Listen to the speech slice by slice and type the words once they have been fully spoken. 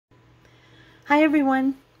Hi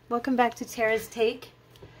everyone, welcome back to Tara's Take.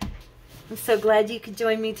 I'm so glad you could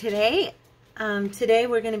join me today. Today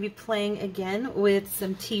we're going to be playing again with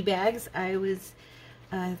some tea bags. I was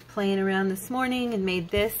playing around this morning and made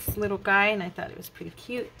this little guy and I thought it was pretty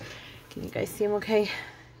cute. Can you guys see him okay?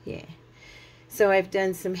 Yeah. So I've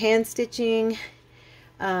done some hand stitching.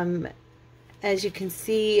 As you can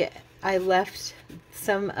see, I left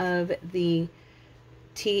some of the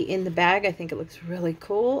tea in the bag. I think it looks really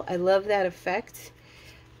cool. I love that effect.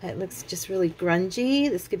 It looks just really grungy.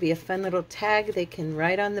 This could be a fun little tag they can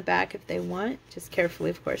write on the back if they want, just carefully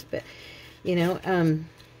of course, but you know,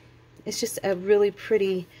 it's just a really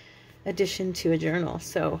pretty addition to a journal.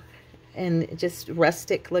 So, and just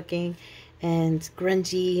rustic looking and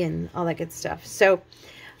grungy and all that good stuff. So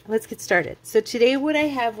let's get started. So today what I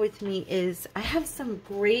have with me is I have some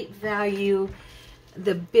great value,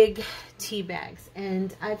 the big tea bags,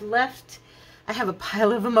 and I have a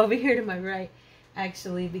pile of them over here to my right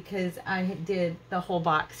actually, because I did the whole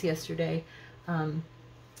box yesterday. I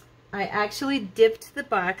actually dipped the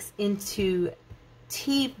box into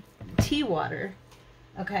tea water,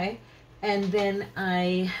 okay, and then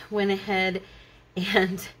I went ahead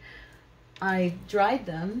and I dried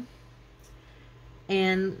them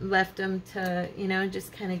and left them to, you know,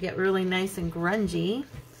 just kind of get really nice and grungy.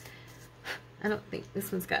 I don't think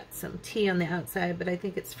this one's got some tea on the outside, but I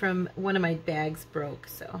think it's from one of my bags broke,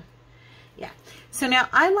 so yeah. So now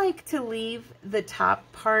I like to leave the top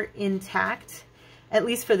part intact, at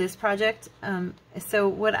least for this project. So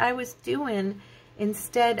what I was doing,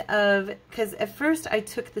 instead of, because at first I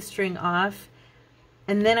took the string off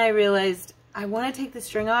and then I realized I want to take the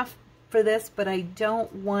string off for this, but I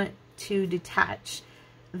don't want to detach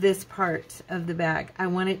this part of the bag. I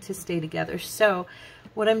want it to stay together. So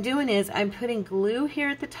what I'm doing is I'm putting glue here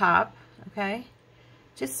at the top, okay?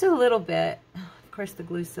 Just a little bit. Of course, the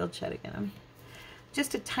glue sealed shut again.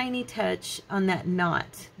 Just a tiny touch on that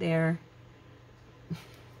knot there.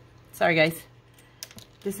 Sorry, guys.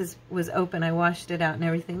 This was open. I washed it out and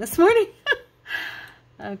everything this morning.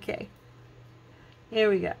 Okay. Here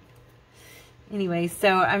we go. Anyway,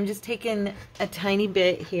 so I'm just taking a tiny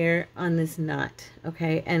bit here on this knot,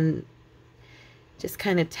 okay, and just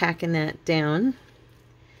kind of tacking that down.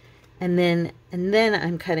 And then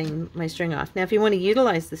I'm cutting my string off. Now, if you want to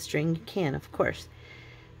utilize the string, you can, of course.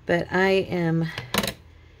 But I am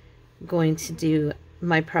going to do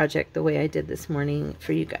my project the way I did this morning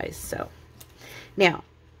for you guys. So, now,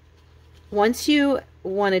 once you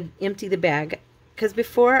want to empty the bag, because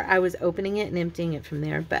before I was opening it and emptying it from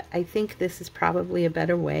there, but I think this is probably a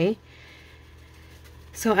better way.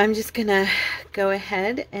 So I'm just going to go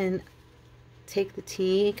ahead and take the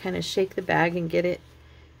tea, kind of shake the bag and get it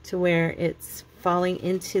to where it's falling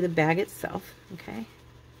into the bag itself, okay?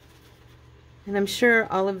 And I'm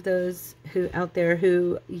sure all of those who out there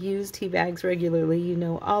who use tea bags regularly, you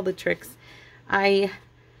know all the tricks. I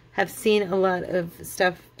have seen a lot of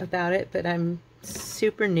stuff about it, but I'm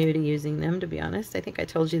super new to using them, to be honest. I think I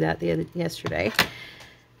told you that yesterday,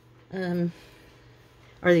 or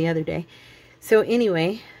the other day. So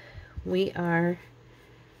anyway,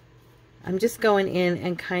 I'm just going in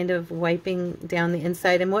and kind of wiping down the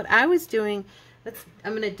inside. And what I was doing,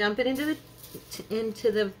 I'm going to dump it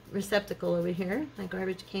into the receptacle over here, my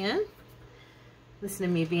garbage can. Listen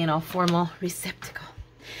to me being all formal, receptacle.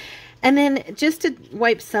 And then just to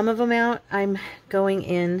wipe some of them out, I'm going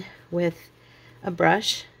in with a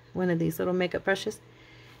brush, one of these little makeup brushes,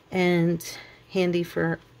 and handy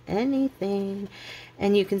for anything.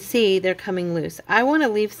 And you can see they're coming loose. I want to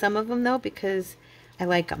leave some of them though, because I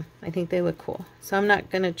like them. I think they look cool. So I'm not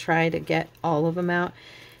going to try to get all of them out.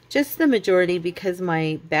 Just the majority, because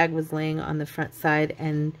my bag was laying on the front side,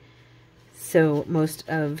 and so most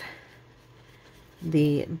of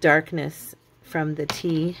the darkness from the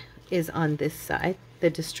tea is on this side, the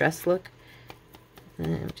distress look.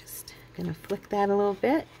 And I'm just going to flick that a little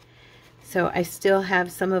bit. So I still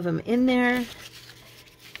have some of them in there,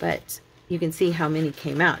 but you can see how many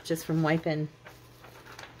came out just from wiping.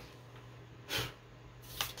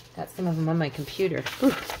 Got some of them on my computer.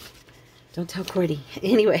 Ooh, don't tell Cordy.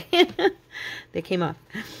 Anyway, they came off.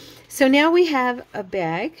 So now we have a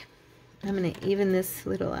bag. I'm going to even this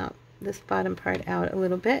bottom part out a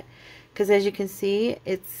little bit, because as you can see,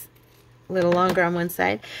 it's a little longer on one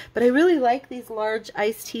side. But I really like these large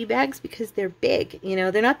iced tea bags because they're big. You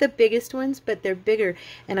know, they're not the biggest ones, but they're bigger,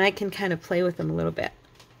 and I can kind of play with them a little bit.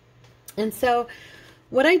 And so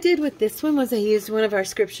what I did with this one was I used one of our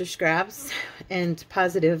scripture scraps and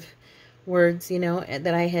positive words, you know,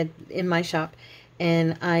 that I had in my shop,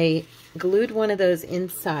 and I glued one of those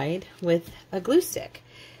inside with a glue stick.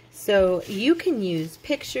 So you can use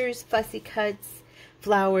pictures, fussy cuts,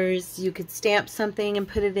 flowers. You could stamp something and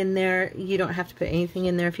put it in there. You don't have to put anything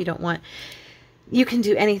in there if you don't want. You can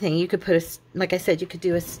do anything. You could put like I said, you could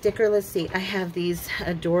do a sticker. Let's see. I have these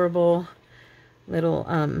adorable little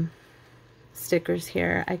stickers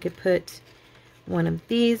here. I could put one of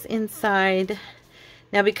these inside.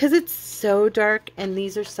 Now, because it's so dark and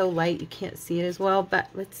these are so light, you can't see it as well. But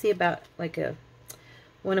let's see about like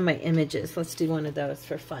one of my images. Let's do one of those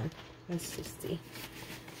for fun. Let's just see,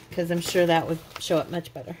 because I'm sure that would show up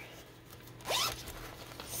much better.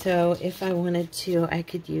 So if I wanted to, I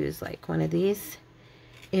could use like one of these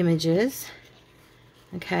images.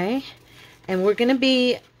 Okay, and we're going to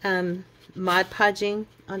be Mod Podging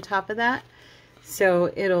on top of that,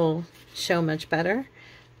 so it'll show much better.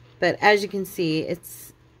 But as you can see,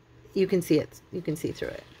 you can see through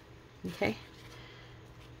it. Okay.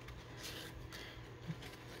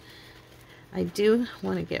 I do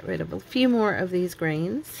want to get rid of a few more of these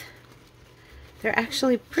grains. They're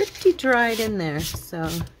actually pretty dried in there, so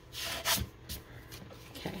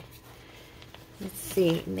okay. Let's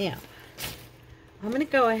see. Now, I'm going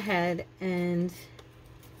to go ahead and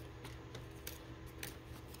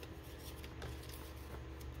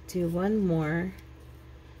do one more.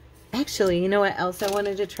 Actually, you know what else I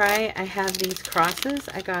wanted to try? I have these crosses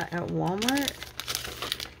I got at Walmart.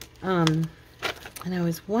 And I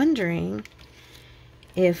was wondering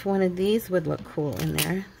if one of these would look cool in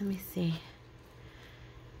there. Let me see.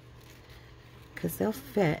 Because they'll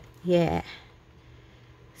fit. Yeah.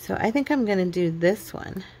 So I think I'm going to do this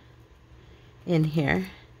one in here.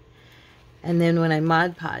 And then when I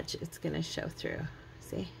Mod Podge, it's going to show through.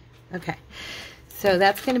 See? Okay. So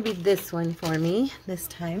that's going to be this one for me this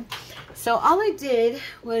time. So all I did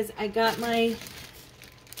was I got my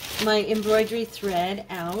embroidery thread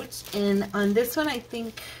out. And on this one, I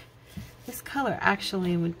think this color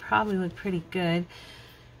actually would probably look pretty good.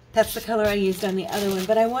 That's the color I used on the other one,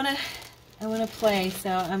 but I want to play,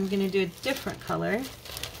 so I'm going to do a different color.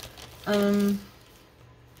 Let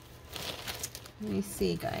me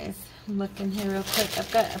see, guys. I'm looking here real quick.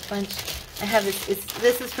 I've got a bunch. I have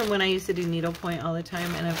this is from when I used to do needlepoint all the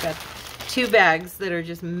time, and I've got 2 bags that are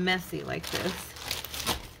just messy like this.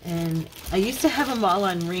 And I used to have them all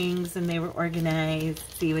on rings, and they were organized,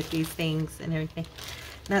 see, with these things and everything.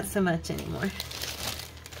 Not so much anymore.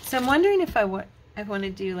 So I'm wondering if I want to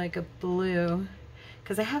do like a blue,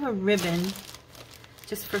 because I have a ribbon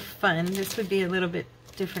just for fun. This would be a little bit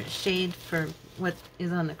different shade for what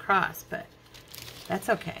is on the cross, but that's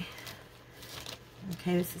okay.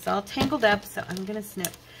 Okay, this is all tangled up, so I'm going to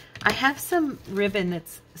snip. I have some ribbon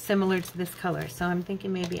that's similar to this color, so I'm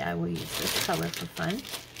thinking maybe I will use this color for fun.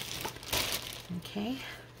 Okay.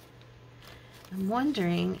 I'm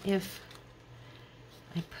wondering if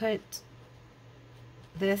I put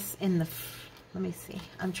this in the, let me see,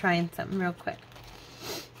 I'm trying something real quick.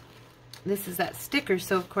 This is that sticker,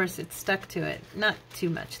 so of course it's stuck to it. Not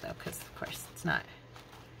too much though, because of course it's not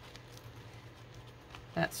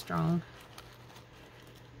that strong.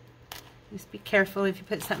 Just be careful if you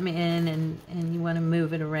put something in and you want to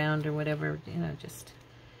move it around or whatever, you know, just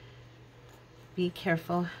be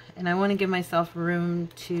careful. And I want to give myself room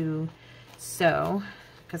to sew,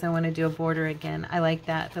 because I want to do a border again. I like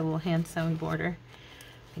that, the little hand sewn border.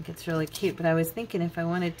 I think it's really cute, but I was thinking if I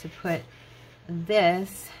wanted to put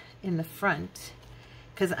this in the front,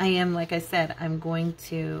 because I am, like I said, I'm going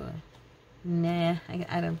to, nah,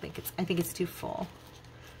 I don't think it's, I think it's too full.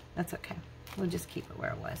 That's okay. We'll just keep it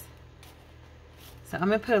where it was. So I'm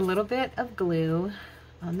going to put a little bit of glue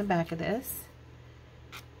on the back of this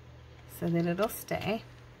so that it'll stay.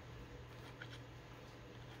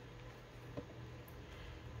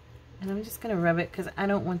 And I'm just going to rub it because I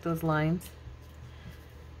don't want those lines,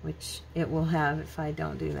 which it will have if I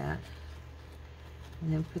don't do that.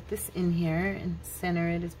 And then put this in here and center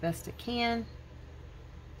it as best I can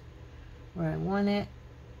where I want it.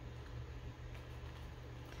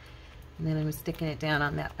 And then I'm sticking it down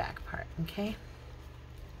on that back part, okay?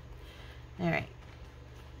 All right.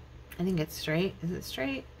 I think it's straight. Is it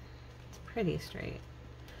straight? It's pretty straight.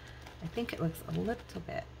 I think it looks a little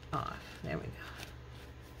bit off. There we go.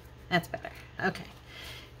 That's better. Okay.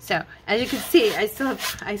 So as you can see, I still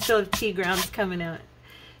have tea grounds coming out,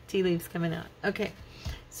 tea leaves coming out. Okay.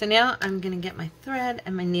 So now I'm gonna get my thread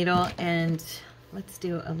and my needle, and let's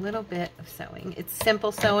do a little bit of sewing. It's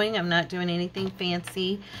simple sewing. I'm not doing anything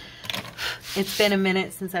fancy. It's been a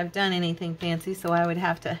minute since I've done anything fancy, so I would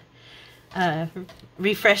have to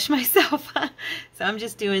refresh myself. So I'm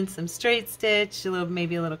just doing some straight stitch,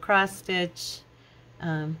 maybe a little cross stitch.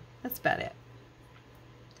 That's about it.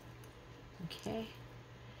 Okay.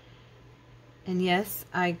 And yes,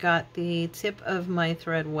 I got the tip of my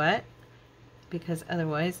thread wet because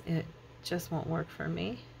otherwise it just won't work for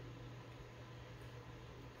me.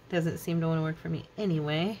 Doesn't seem to want to work for me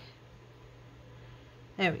anyway.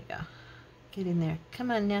 There we go. Get in there.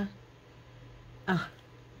 Come on now. Ah.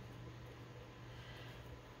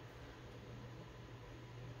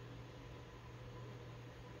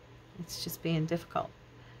 It's just being difficult.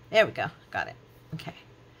 There we go. Got it. Okay.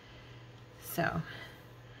 So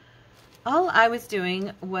all I was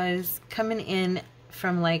doing was coming in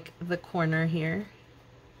from like the corner here.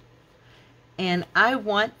 And I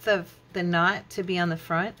want the knot to be on the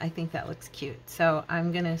front. I think that looks cute. So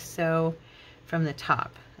I'm going to sew from the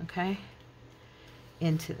top, okay,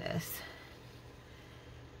 into this.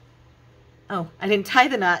 Oh, I didn't tie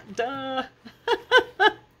the knot. Duh.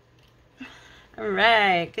 All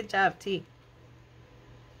right. Good job, T.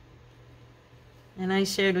 And I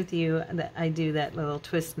shared with you that I do that little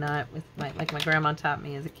twist knot with like my grandma taught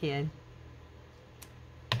me as a kid.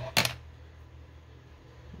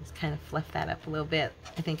 Just kind of fluff that up a little bit.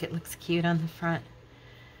 I think it looks cute on the front.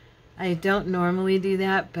 I don't normally do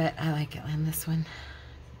that, but I like it on this one.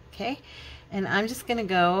 Okay, and I'm just going to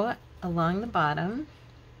go along the bottom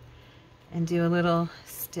and do a little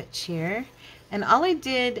stitch here. And all I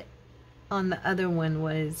did on the other one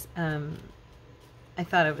was, I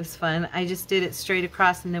thought it was fun. I just did it straight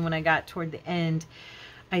across, and then when I got toward the end,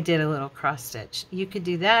 I did a little cross stitch. You could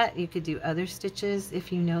do that. You could do other stitches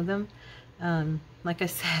if you know them. Like I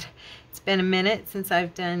said, it's been a minute since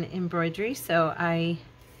I've done embroidery, so I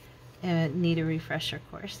need a refresher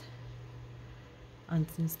course on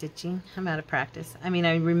some stitching. I'm out of practice. I mean,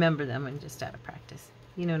 I remember them. I'm just out of practice.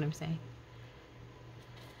 You know what I'm saying?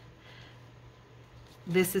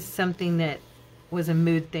 This is something that was a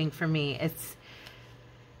mood thing for me. It's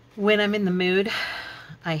when I'm in the mood,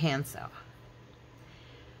 I hand sew.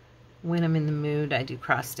 When I'm in the mood, I do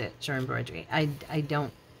cross stitch or embroidery. I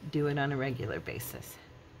don't do it on a regular basis.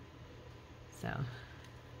 So,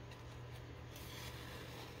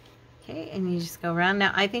 okay, and you just go around.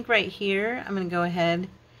 Now, I think right here, I'm going to go ahead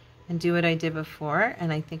and do what I did before,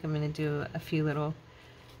 and I think I'm going to do a few little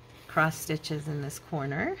cross stitches in this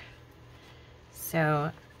corner.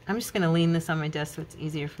 So, I'm just going to lean this on my desk so it's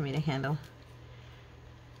easier for me to handle.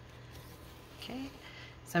 Okay,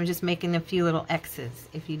 so I'm just making a few little X's.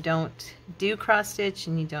 If you don't do cross stitch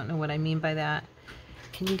and you don't know what I mean by that,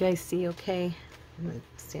 can you guys see okay? I'm going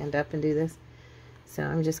to stand up and do this. So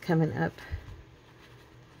I'm just coming up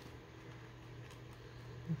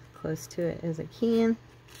as close to it as I can.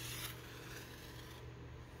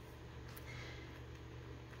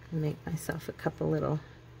 Make myself a couple little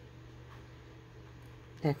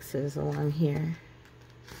X's along here.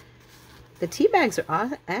 The tea bags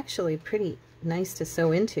are actually pretty nice to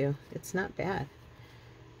sew into. It's not bad.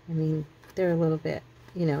 I mean, they're a little bit,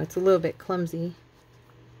 you know, it's a little bit clumsy,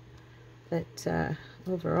 but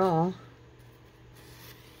overall,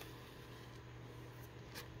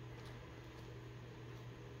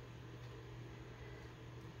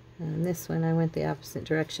 and this one I went the opposite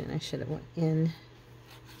direction. I should have went in.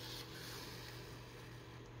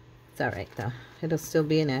 It's all right though. It'll still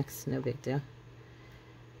be an X, no big deal.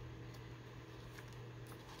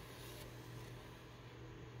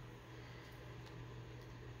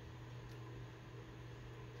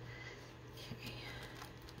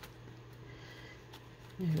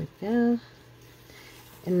 There we go.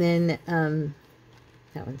 And then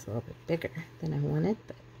that one's a little bit bigger than I wanted,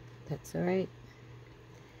 but that's all right.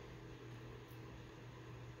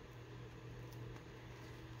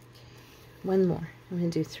 Okay. One more. I'm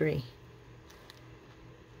going to do 3.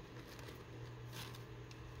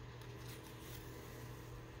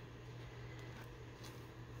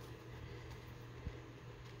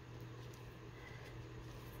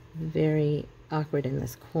 Very awkward in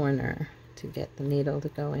this corner to get the needle to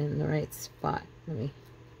go in the right spot. You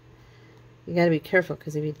got to be careful,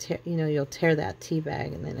 because if you tear, you know, you'll tear that tea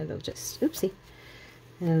bag, and then it'll just, oopsie,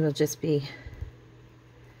 and it'll just be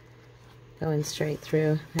going straight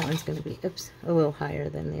through. That one's going to be, oops, a little higher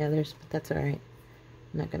than the others, but that's all right.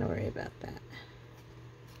 I'm not going to worry about that.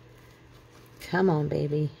 Come on,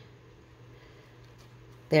 baby.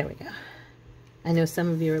 There we go. I know some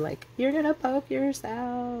of you are like, you're going to poke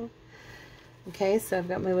yourself. Okay, so I've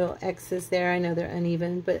got my little X's there. I know they're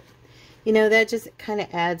uneven, but you know, that just kind of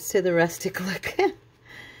adds to the rustic look. And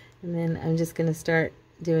then I'm just going to start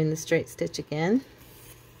doing the straight stitch again.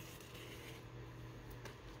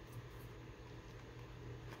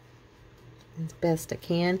 As best I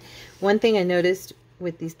can. One thing I noticed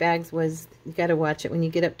with these bags was you got to watch it when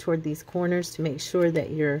you get up toward these corners to make sure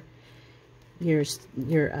that your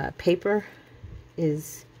paper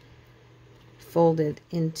is folded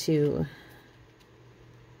into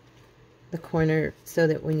the corner so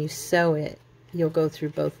that when you sew it, you'll go through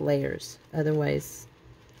both layers. Otherwise,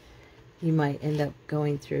 you might end up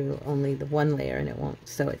going through only the one layer and it won't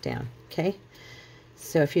sew it down, okay?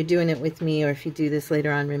 So if you're doing it with me, or if you do this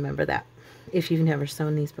later on, remember that, if you've never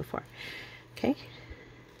sewn these before, okay?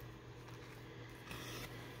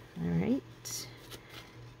 All right.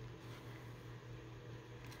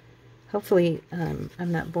 Hopefully,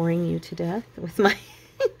 I'm not boring you to death with my...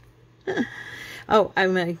 Oh,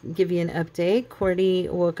 I'm going to give you an update. Cordy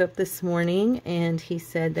woke up this morning and he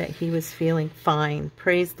said that he was feeling fine.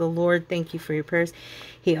 Praise the Lord. Thank you for your prayers.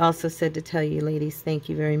 He also said to tell you, ladies, thank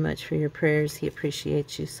you very much for your prayers. He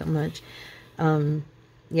appreciates you so much.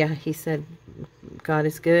 Yeah, he said, God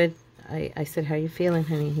is good. I said, how are you feeling,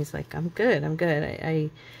 honey? He's like, I'm good. I'm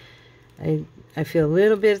good. I feel a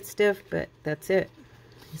little bit stiff, but that's it.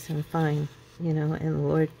 He said, I'm fine. You know,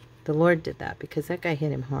 and the Lord did that because that guy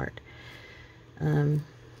hit him hard.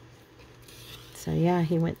 So yeah,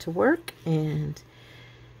 he went to work and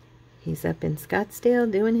he's up in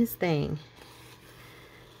Scottsdale doing his thing.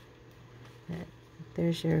 But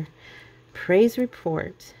there's your praise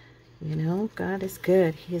report. You know, God is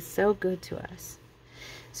good. He is so good to us.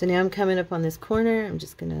 So now I'm coming up on this corner. I'm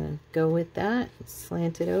just going to go with that.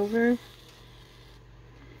 Slant it over.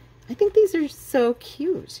 I think these are so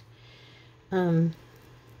cute. And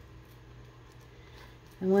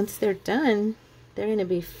once they're done, they're going to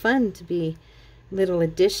be fun to be little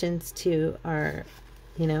additions to our,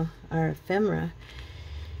 you know, our ephemera.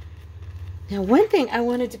 Now, one thing I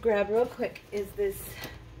wanted to grab real quick is this.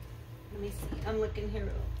 Let me see. I'm looking here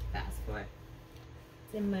real fast for it.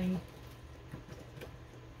 It's in my...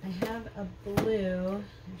 I have a blue.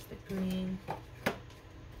 There's the green. I'm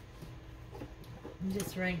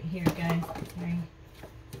just right here, guys. Sorry.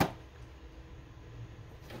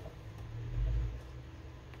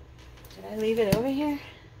 Did I leave it over here?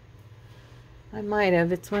 I might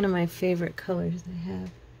have. It's one of my favorite colors I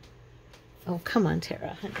have. Oh, come on,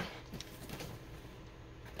 Tara, honey.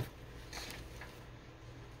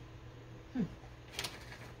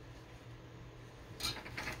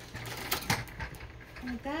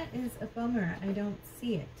 Well, that is a bummer. I don't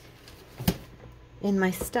see it in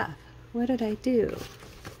my stuff. What did I do?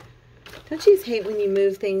 Don't you hate when you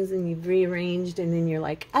move things and you've rearranged and then you're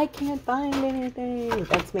like, I can't find anything?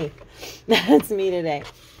 That's me. That's me today.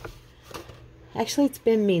 Actually, it's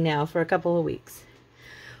been me now for a couple of weeks.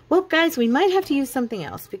 Well, guys, we might have to use something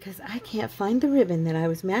else because I can't find the ribbon that I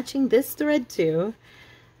was matching this thread to.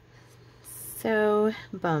 So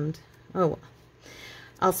bummed. Oh, well.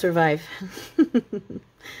 I'll survive.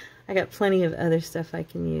 I got plenty of other stuff I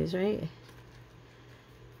can use, right?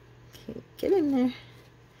 Okay, get in there.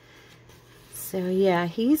 So yeah,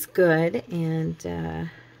 he's good. And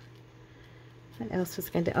what else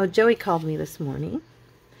was going to... Oh, Joey called me this morning.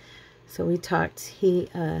 So we talked. He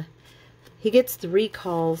gets 3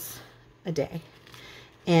 calls a day.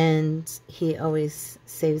 And he always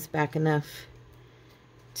saves back enough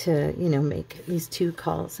to, you know, make at least 2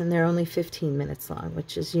 calls. And they're only 15 minutes long,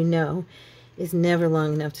 which, as you know, is never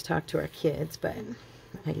long enough to talk to our kids. But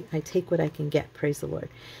I take what I can get, praise the Lord.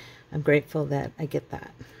 I'm grateful that I get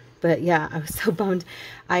that. But yeah, I was so bummed.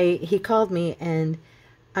 He called me and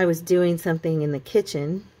I was doing something in the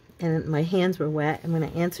kitchen and my hands were wet. And when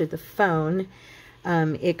I answered the phone,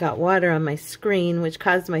 it got water on my screen, which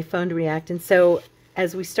caused my phone to react. And so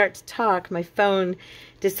as we start to talk, my phone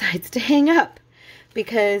decides to hang up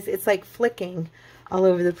because it's like flicking all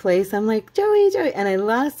over the place. I'm like, Joey, Joey, and I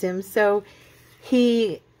lost him. So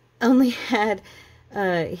he only had,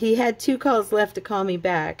 he had 2 calls left to call me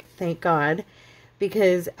back, thank God.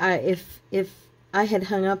 Because if I had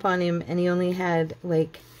hung up on him and he only had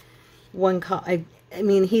like 1 call, I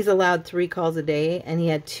mean, he's allowed 3 calls a day, and he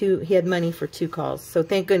had money for 2 calls. So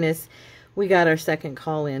thank goodness we got our 2nd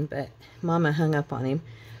call in, but Mama hung up on him.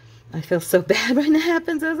 I feel so bad when that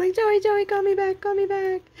happens. I was like, Joey, Joey, call me back, call me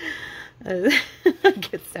back. I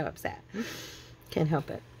get so upset. Can't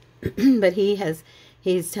help it. But he's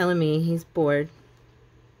telling me he's bored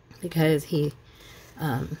because he,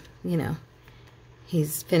 you know,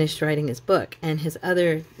 he's finished writing his book, and his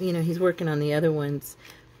other, you know, he's working on the other ones,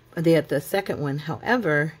 the 2nd one.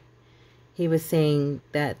 However, he was saying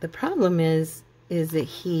that the problem is that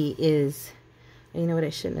he is, you know what, I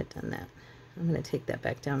shouldn't have done that. I'm going to take that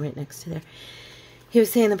back down right next to there. He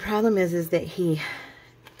was saying the problem is that he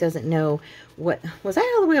doesn't know what, was I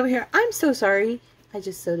all the way over here? I'm so sorry. I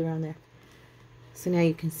just sewed around there. So now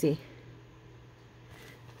you can see.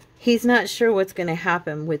 He's not sure what's going to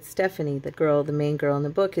happen with Stephanie, the girl, the main girl in the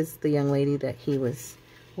book is the young lady that he was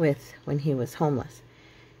with when he was homeless.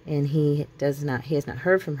 and he has not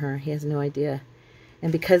heard from her. He has no idea.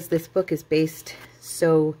 And because this book is based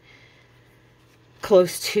so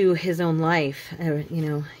close to his own life, you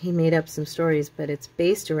know, he made up some stories, but it's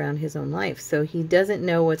based around his own life. So he doesn't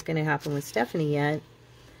know what's going to happen with Stephanie yet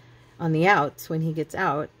on the outs when he gets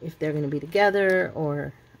out, if they're going to be together,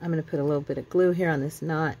 or I'm going to put a little bit of glue here on this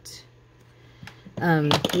knot,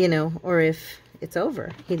 you know, or if it's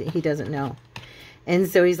over. He doesn't know. And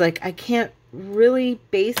so he's like, I can't really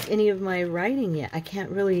base any of my writing yet. I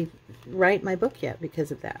can't really write my book yet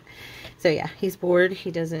because of that. So yeah, he's bored.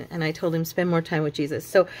 He doesn't, and I told him spend more time with Jesus.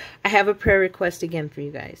 So I have a prayer request again for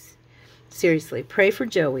you guys. Seriously, pray for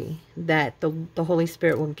Joey that the Holy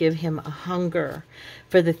Spirit will give him a hunger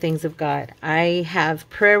for the things of God. I have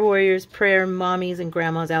prayer warriors, prayer mommies and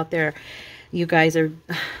grandmas out there. You guys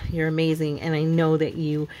you're amazing, and I know that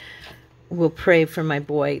you will pray for my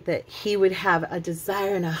boy, that he would have a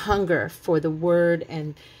desire and a hunger for the word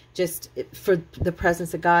and just for the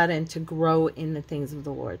presence of God, and to grow in the things of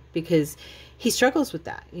the Lord, because he struggles with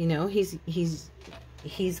that. You know, he's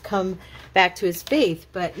come back to his faith,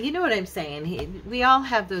 but you know what I'm saying? We all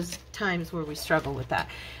have those times where we struggle with that.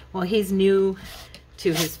 Well, he's new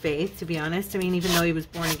to his faith, to be honest. I mean, even though he was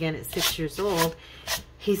born again at 6 years old,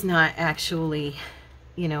 he's not actually,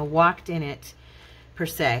 you know, walked in it per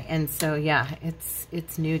se. And so, yeah,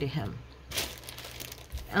 it's new to him.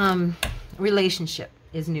 Relationship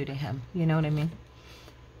is new to him. You know what I mean?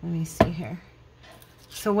 Let me see here.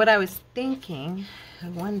 So what I was thinking, I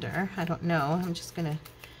wonder, I don't know. I'm just going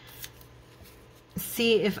to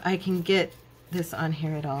see if I can get this on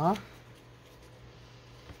here at all.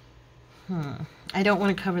 I don't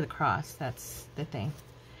want to cover the cross. That's the thing.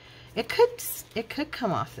 It could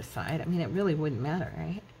come off the side. I mean, it really wouldn't matter,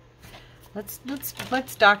 right?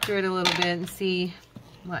 Let's doctor it a little bit and see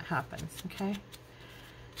what happens, okay?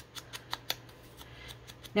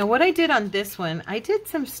 Now, what I did on this one, I did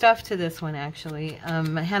some stuff to this one, actually.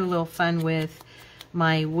 I had a little fun with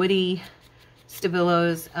my woody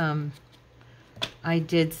Stabilos. I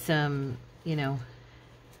did some, you know,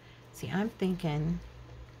 see, I'm thinking,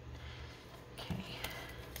 okay,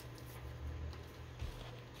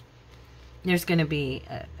 there's going to be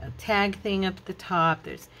a tag thing up at the top.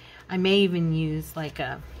 I may even use like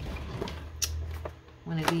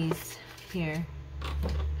one of these here.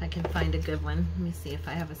 I can find a good one. Let me see if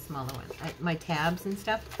I have a smaller one. My tabs and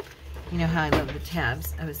stuff. You know how I love the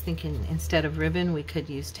tabs. I was thinking instead of ribbon, we could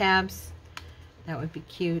use tabs. That would be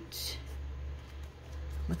cute.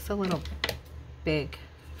 Looks a little big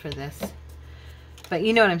for this. But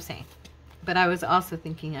you know what I'm saying. But I was also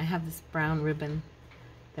thinking I have this brown ribbon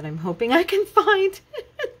that I'm hoping I can find.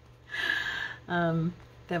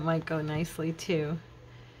 That might go nicely too.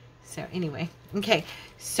 So anyway, okay.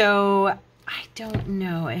 So I don't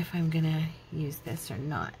know if I'm gonna use this or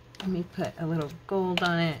not. Let me put a little gold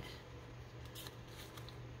on it.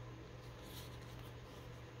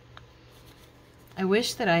 I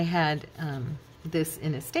wish that I had this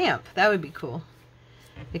in a stamp. That would be cool,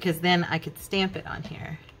 because then I could stamp it on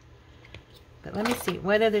here. But let me see,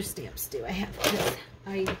 what other stamps do I have? 'Cause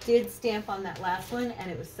I did stamp on that last one and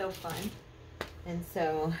it was so fun. And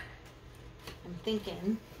so I'm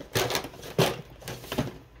thinking,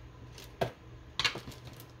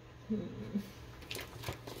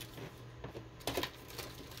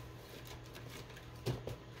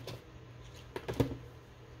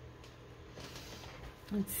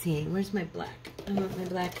 let's see, where's my black? I want my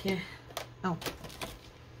black here. Oh.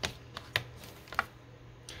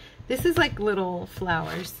 This is like little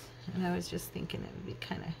flowers, and I was just thinking it would be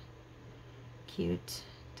kind of cute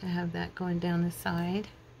to have that going down the side.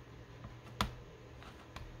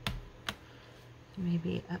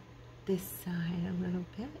 Maybe up this side a little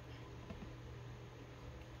bit.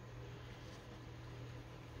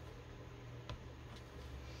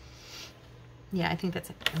 Yeah, I think that's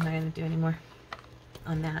it. I'm not going to do any more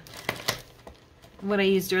on that. What I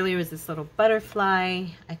used earlier was this little butterfly.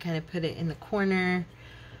 I kind of put it in the corner.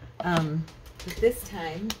 But this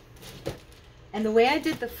time, and the way I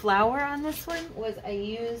did the flower on this one was I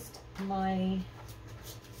used my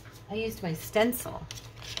stencil,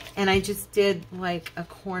 and I just did like a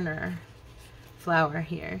corner flower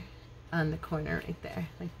here on the corner right there,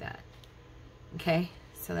 like that. Okay,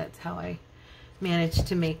 so that's how I managed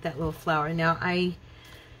to make that little flower. Now I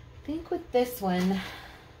think with this one,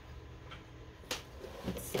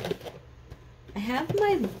 let's see, I have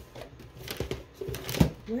my,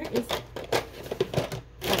 where is it?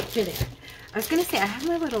 Oh, here they are. I was going to say, I have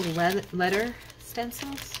my little letter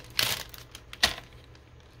stencils.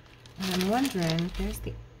 And I'm wondering, there's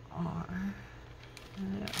the R. I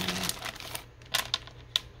don't know.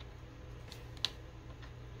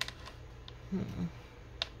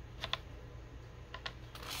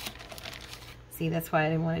 See, that's why I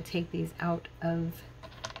didn't want to take these out of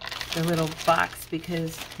the little box,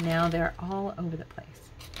 because now they're all over the place.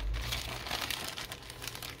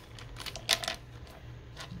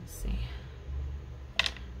 Let's see.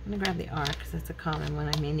 I'm gonna grab the R because that's a common one.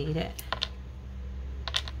 I may need it.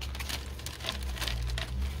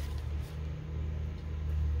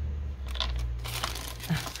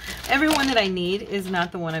 Every one that I need is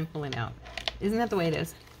not the one I'm pulling out. Isn't that the way it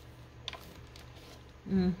is?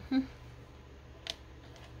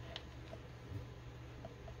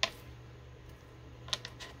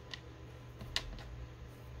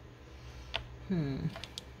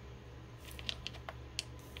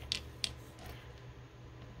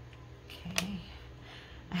 Okay.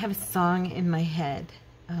 I have a song in my head.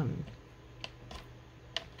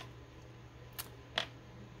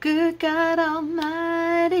 Good God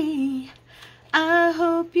Almighty, I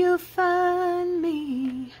hope you'll find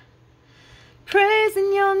me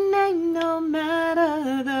praising your name no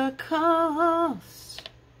matter the cost.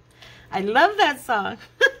 I love that song.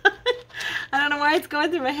 I don't know why it's going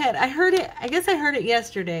through my head. I heard it, I guess I heard it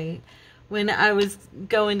yesterday when I was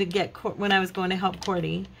going to help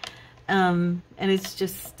Cordy. And it's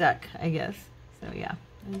just stuck, I guess. So yeah,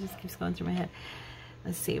 it just keeps going through my head.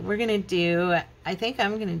 Let's see, we're going to do, I think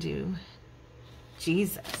I'm going to do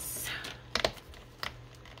Jesus.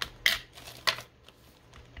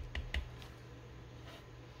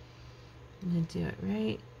 I'm going to do it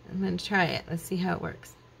right. I'm going to try it. Let's see how it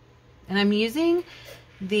works. And I'm using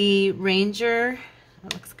the Ranger,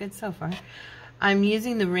 that looks good so far. I'm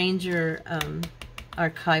using the Ranger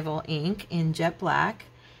archival ink in jet black,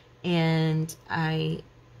 and I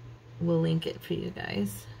will link it for you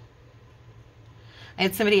guys. I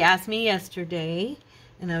had somebody ask me yesterday,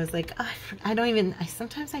 and I was like, oh,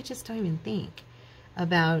 sometimes I just don't even think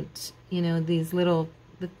about, you know, these little,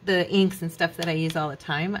 the inks and stuff that I use all the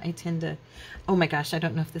time. I tend to, oh my gosh, I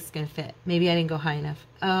don't know if this is going to fit. Maybe I didn't go high enough.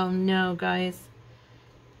 Oh no, guys.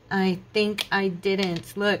 I think I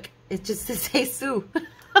didn't. Look, it just says Jesus.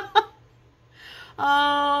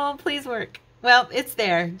 Oh, please work. Well, it's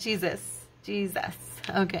there. Jesus. Jesus.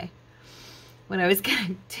 Okay. What I was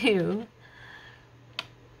going to do,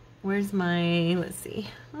 where's my, let's see.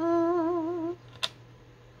 Oh,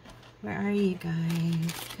 where are you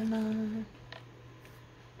guys? Come on.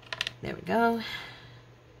 There we go.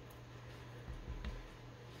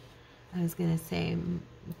 I was going to say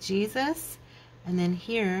Jesus. And then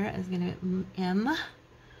here, I was going to M.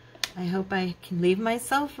 I hope I can leave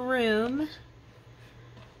myself room.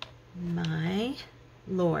 My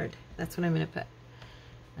Lord. That's what I'm going to put.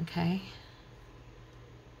 Okay.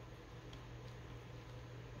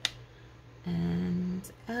 And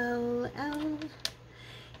L.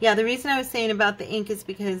 Yeah, the reason I was saying about the ink is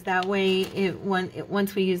because that way,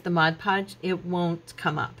 once we use the Mod Podge, it won't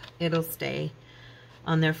come up. It'll stay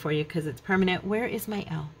on there for you because it's permanent. Where is my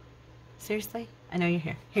L? Seriously? I know you're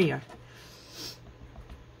here. Here you are.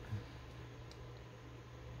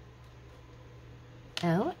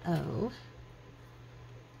 L-O.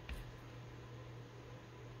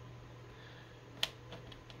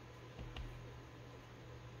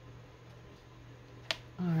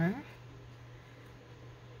 R.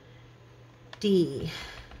 D.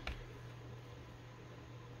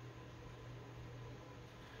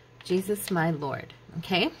 Jesus, my Lord.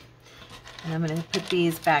 Okay? And I'm going to put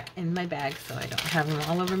these back in my bag so I don't have them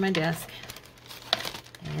all over my desk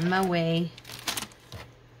and in my way.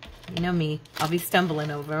 You know me, I'll be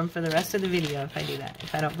stumbling over them for the rest of the video if I do that,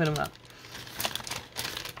 if I don't put them up.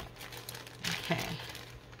 Okay.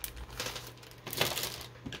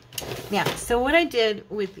 Yeah, so what I did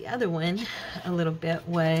with the other one a little bit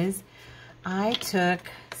was I took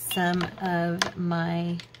some of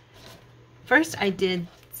my, first I did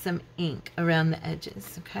some ink around the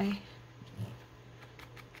edges, okay?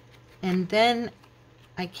 And then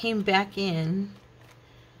I came back in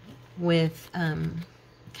with, come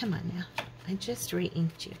on now, I just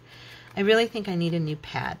re-inked you. I really think I need a new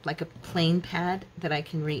pad, like a plain pad that I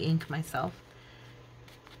can re-ink myself.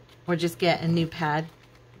 Or just get a new pad,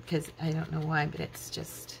 because I don't know why, but it's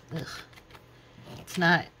just, ugh. It's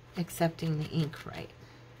not accepting the ink right.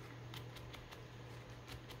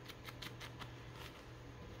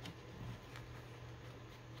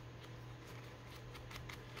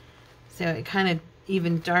 So it kind of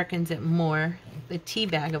even darkens it more. The tea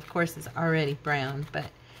bag, of course, is already brown, but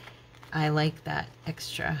I like that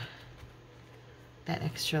extra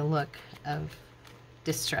look of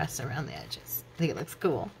distress around the edges. I think it looks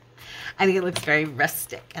cool. I think it looks very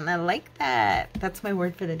rustic, and I like that. That's my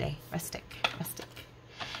word for the day, rustic, rustic.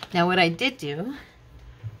 Now what I did do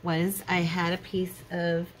was I had a piece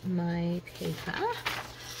of my paper,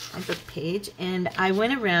 my book page, and I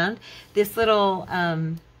went around. This little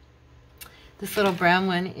brown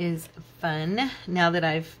one is fun now that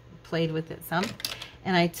I've played with it some.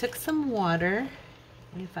 And I took some water,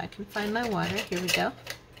 if I can find my water, here we go.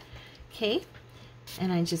 Okay,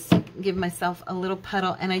 and I just give myself a little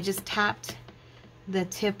puddle, and I just tapped the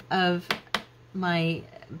tip of my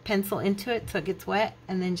pencil into it so it gets wet,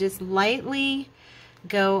 and then just lightly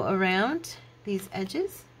go around these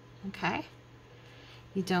edges. Okay,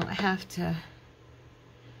 you don't have to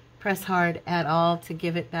press hard at all to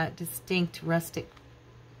give it that distinct rustic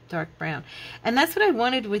dark brown. And that's what I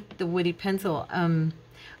wanted with the woody pencil.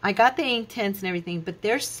 I got the Inktense and everything, but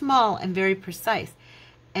they're small and very precise.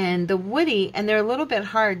 And the woody, and they're a little bit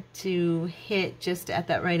hard to hit just at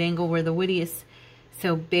that right angle where the woody is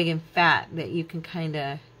so big and fat that you can kind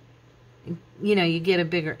of, you know, you get a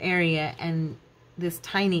bigger area, and this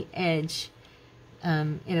tiny edge,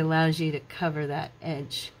 it allows you to cover that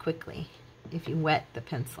edge quickly if you wet the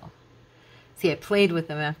pencil. See, I played with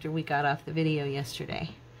them after we got off the video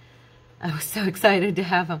yesterday. I was so excited to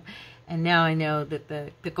have them. And now I know that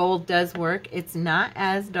the gold does work. It's not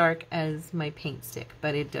as dark as my paint stick,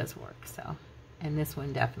 but it does work. So, and this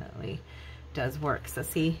one definitely does work. So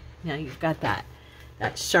see, now you've got that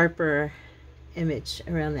sharper image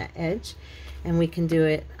around that edge. And we can do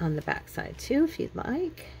it on the back side too, if you'd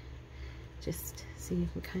like. Just so you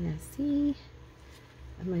can kind of see.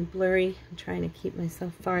 Am I blurry? I'm trying to keep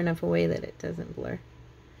myself far enough away that it doesn't blur.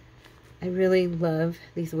 I really love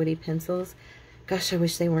these woody pencils. Gosh, I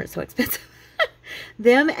wish they weren't so expensive.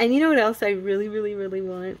 Them, and you know what else I really, really, really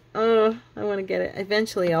want? Oh, I want to get it.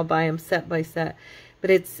 Eventually, I'll buy them set by set.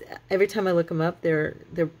 But it's, every time I look them up, they're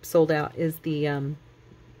sold out, is the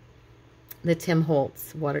Tim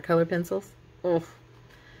Holtz watercolor pencils. Oh,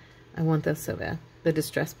 I want those so bad. The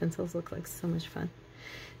distress pencils look like so much fun.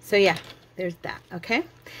 So yeah, there's that, okay?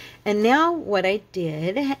 And now what I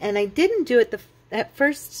did, and I didn't do it the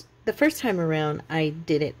first time around, I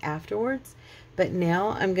did it afterwards, but now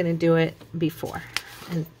I'm going to do it before.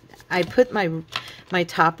 And I put my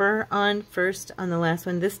topper on first on the last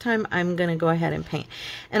one. This time I'm going to go ahead and paint.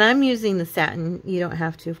 And I'm using the satin. You don't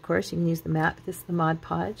have to, of course. You can use the matte. This is the Mod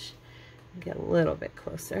Podge. Get a little bit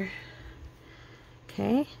closer.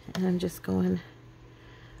 Okay, and I'm just going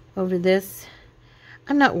over this.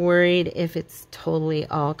 I'm not worried if it's totally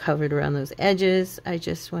all covered around those edges. I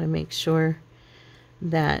just want to make sure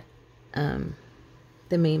that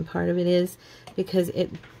the main part of it is, because it,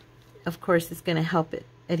 of course, is going to help it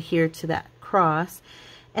adhere to that cross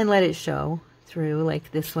and let it show through.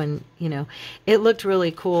 Like this one, you know, it looked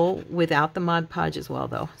really cool without the Mod Podge as well,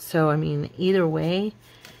 though. So, I mean, either way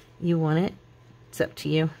you want it, it's up to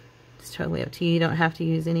you. It's totally up to you. You don't have to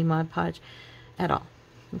use any Mod Podge at all.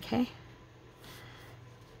 Okay?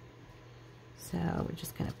 So, we're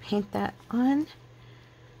just going to paint that on.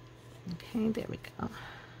 Okay, there we go.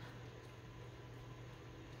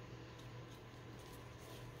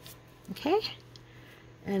 Okay,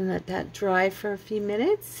 and let that dry for a few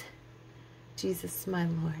minutes. Jesus, my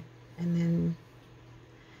Lord. And then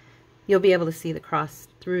you'll be able to see the cross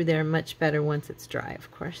through there much better once it's dry,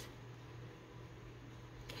 of course.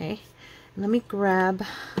 Okay, and let me grab,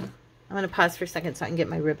 I'm going to pause for a second so I can get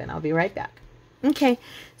my ribbon. I'll be right back. Okay,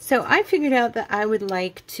 so I figured out that I would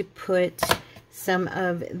like to put some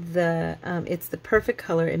of the, it's the perfect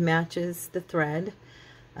color. It matches the thread.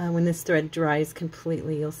 When this thread dries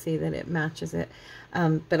completely, you'll see that it matches it.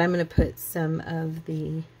 But I'm going to put some of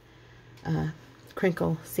the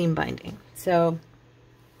crinkle seam binding. So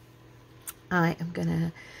I am going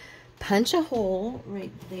to punch a hole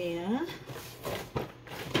right there,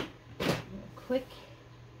 real quick,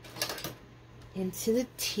 into the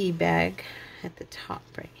tea bag at the top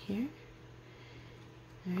right here.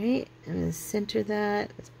 All right, I'm going to center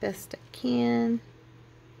that as best I can.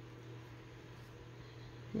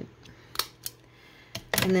 Yep.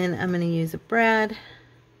 And then I'm going to use a brad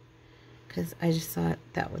because I just thought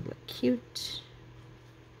that would look cute.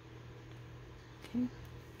 Okay.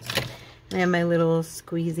 I have my little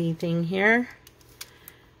squeezy thing here,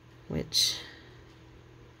 which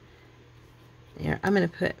here I'm going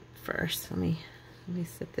to put first. Let me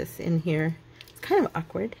set this in here. It's kind of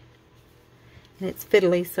awkward. And it's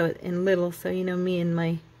fiddly, so and little, so you know me and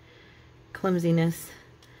my clumsiness.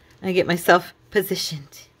 I get myself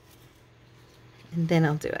positioned, and then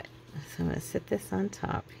I'll do it. So I'm going to set this on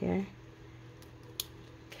top here.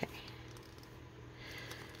 Okay.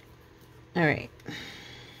 All right.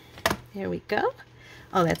 There we go.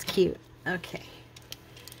 Oh, that's cute. Okay.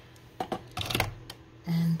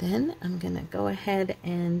 And then I'm going to go ahead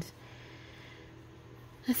and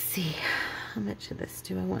Let's see, how much of this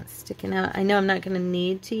do I want sticking out? I know I'm not going to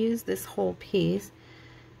need to use this whole piece,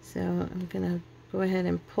 so I'm going to go ahead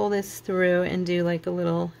and pull this through and do like a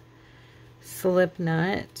little slip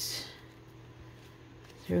knot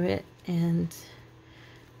through it and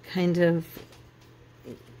kind of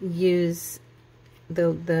use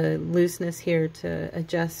the looseness here to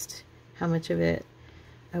adjust how much of it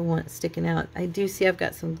I want sticking out. I do see I've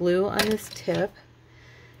got some glue on this tip.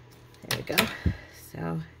 There we go.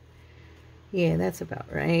 So yeah, that's about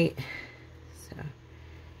right. So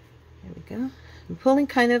there we go. I'm pulling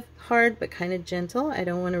kind of hard but kind of gentle. I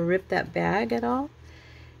don't want to rip that bag at all.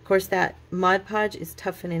 Of course, that Mod Podge is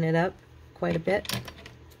toughening it up quite a bit.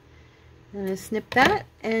 I'm going to snip that,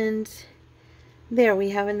 and there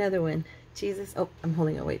we have another one. Jesus, oh, I'm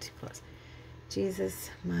holding it way too close. Jesus,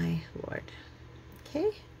 my Lord.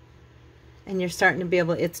 Okay. And you're starting to be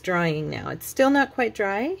able, it's drying now. It's still not quite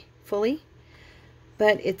dry fully,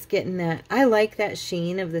 but it's getting that. I like that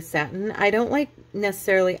sheen of the satin. I don't like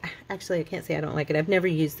necessarily, actually I can't say I don't like it. I've never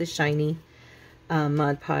used the shiny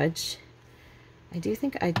Mod Podge. I do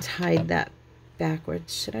think I tied that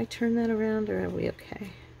backwards. Should I turn that around, or are we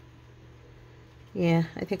okay? Yeah,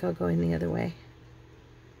 I think I'll go in the other way.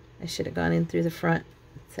 I should have gone in through the front.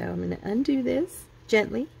 So I'm going to undo this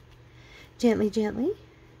gently, gently, gently,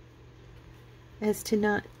 as to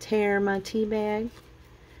not tear my tea bag.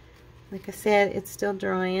 Like I said, it's still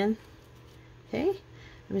drying. Okay,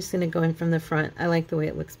 I'm just going to go in from the front. I like the way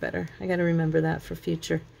it looks better. I got to remember that for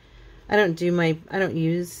future. I don't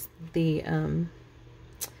use the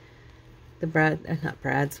not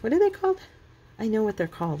brads. What are they called? I know what they're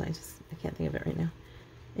called. I can't think of it right now.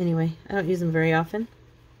 Anyway, I don't use them very often.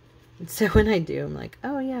 And so when I do, I'm like,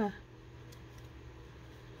 oh yeah.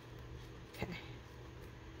 Okay.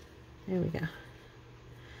 There we go.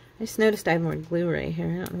 I just noticed I have more glue right here.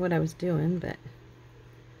 I don't know what I was doing, but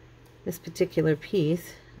this particular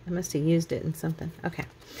piece, I must have used it in something. Okay.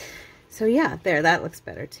 So yeah, there, that looks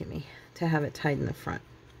better to me, to have it tied in the front.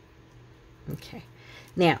 Okay.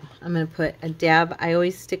 Now, I'm going to put a dab. I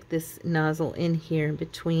always stick this nozzle in here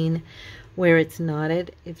between where it's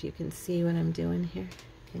knotted. If you can see what I'm doing here.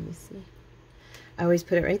 Can you see? I always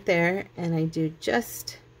put it right there, and I do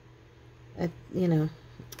just, you know,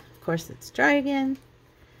 of course it's dry again.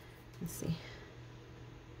 Let's see.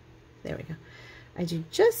 There we go. I do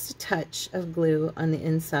just a touch of glue on the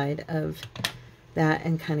inside of that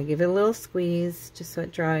and kind of give it a little squeeze just so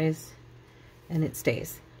it dries and it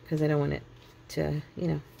stays, because I don't want it to, you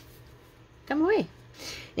know, come away.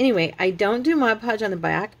 Anyway, I don't do Mod Podge on the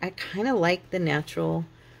back. I kind of like the natural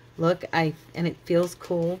look. And it feels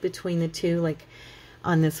cool between the two. Like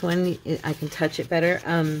on this one, I can touch it better.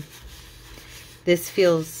 This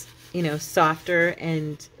feels, you know, softer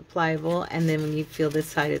and pliable, and then when you feel this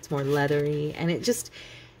side, it's more leathery, and it just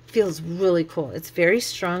feels really cool. It's very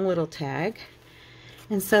strong little tag.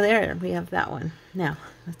 And so there we have that one. Now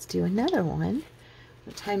let's do another one.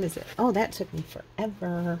 What time is it? Oh, that took me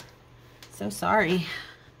forever. So sorry.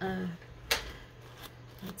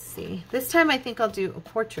 Let's see. This time I think I'll do a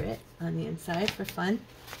portrait on the inside for fun.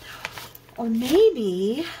 Or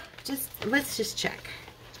maybe let's just check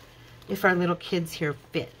if our little kids here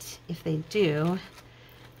fit. If they do,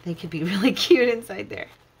 they could be really cute inside there.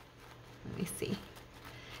 Let me see.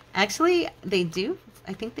 Actually, they do.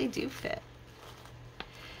 I think they do fit.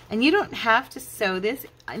 And you don't have to sew this.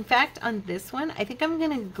 In fact, on this one, I think I'm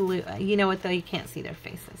going to glue. You know what, though? You can't see their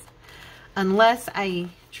faces. Unless I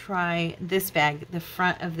try this bag. The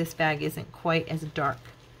front of this bag isn't quite as dark.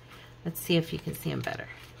 Let's see if you can see them better,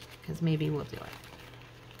 because maybe we'll do it.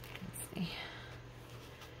 Let's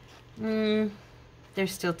see. They're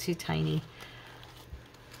still too tiny.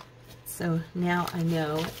 So now I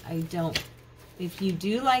know I don't. If you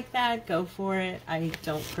do like that, go for it. I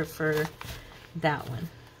don't prefer that one.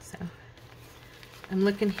 So I'm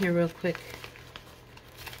looking here real quick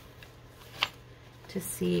to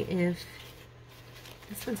see if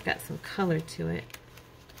this one's got some color to it.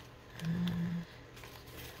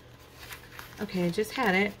 Okay, I just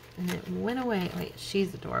had it and it went away. Wait,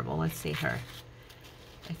 she's adorable. Let's see her.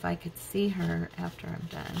 If I could see her after I'm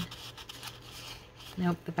done.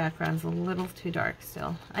 Nope, the background's a little too dark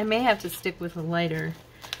still. I may have to stick with a lighter,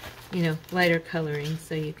 you know, lighter coloring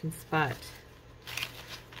so you can spot.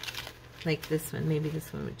 Like this one. Maybe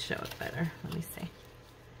this one would show it better. Let me see.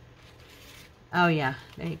 Oh yeah,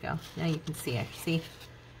 there you go. Now you can see her. See?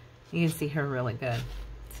 You can see her really good.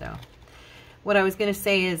 So what I was going to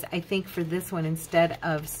say is, I think for this one, instead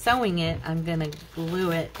of sewing it, I'm going to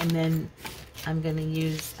glue it, and then I'm going to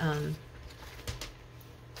use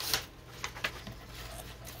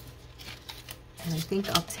And I think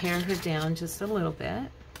I'll tear her down just a little bit,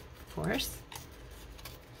 of course.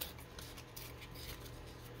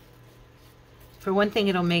 For one thing,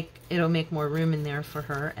 it'll make more room in there for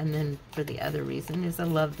her, and then for the other reason is I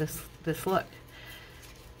love this look.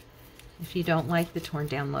 If you don't like the torn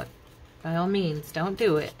down look, by all means, don't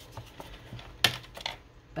do it.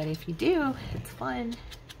 But if you do, it's fun.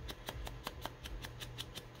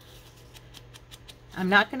 I'm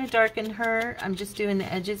not going to darken her. I'm just doing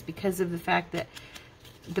the edges because of the fact that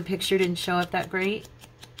the picture didn't show up that great.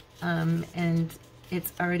 And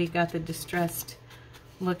it's already got the distressed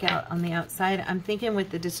look out on the outside. I'm thinking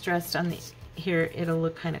with the distressed on the here, it'll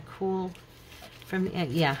look kind of cool from the,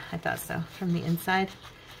 yeah, I thought so, from the inside.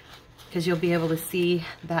 Because you'll be able to see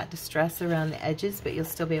that distress around the edges, but you'll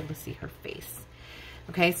still be able to see her face.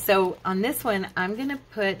 Okay, so on this one, I'm going to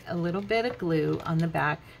put a little bit of glue on the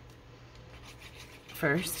back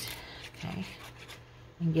first, okay,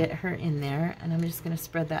 and get her in there. And I'm just going to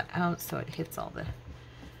spread that out so it hits all the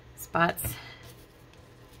spots.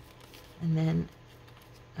 And then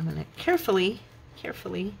I'm going to carefully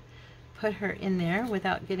put her in there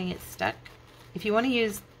without getting it stuck. If you want to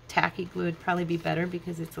use tacky glue, it'd probably be better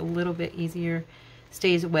because it's a little bit easier,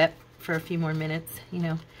 stays wet for a few more minutes. You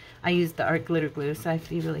know, I use the art glitter glue, so I have to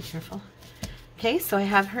be really careful. Okay, so I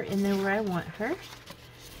have her in there where I want her.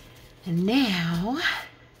 And now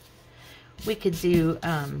we could do,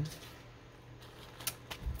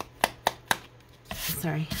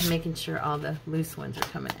 sorry, I'm making sure all the loose ones are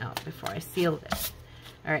coming out before I seal this.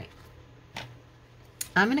 All right,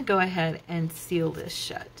 I'm going to go ahead and seal this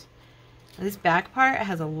shut. Now, this back part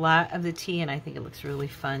has a lot of the tea, and I think it looks really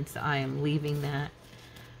fun, so I am leaving that.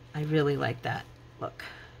 I really like that look.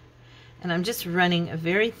 And I'm just running a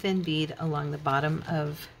very thin bead along the bottom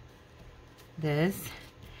of this.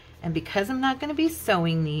 And because I'm not going to be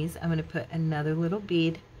sewing these, I'm going to put another little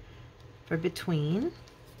bead for between.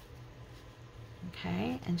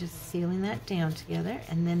 Okay, and just sealing that down together.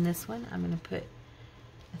 And then this one, I'm going to put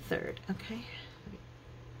a third. Okay,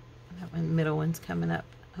 that one, middle one's coming up.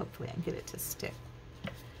 Hopefully I can get it to stick.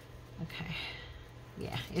 Okay,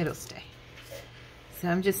 yeah, it'll stay. So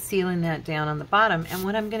I'm just sealing that down on the bottom. And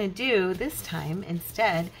what I'm going to do this time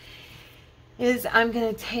instead is I'm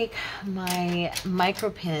going to take my micro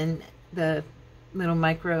pin, the little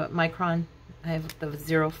micron. I have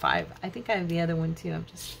the 05. I think I have the other one too. I'm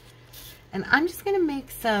just going to make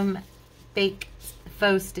some fake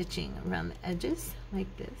faux stitching around the edges like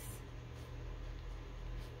this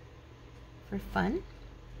for fun.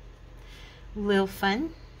 Little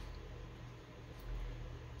fun.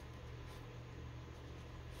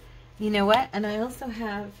 You know what? And I also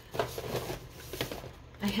have,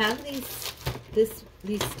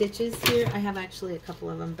 these stitches here. I have actually a couple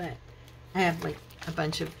of them, but I have like a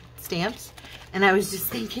bunch of stamps. And I was just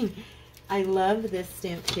thinking, I love this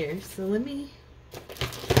stamp here. So let me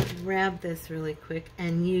grab this really quick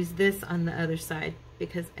and use this on the other side,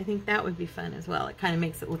 because I think that would be fun as well. It kind of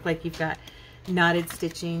makes it look like you've got knotted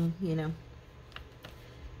stitching, you know.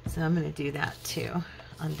 So I'm going to do that too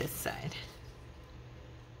on this side.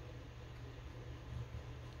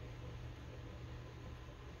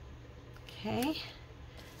 Okay.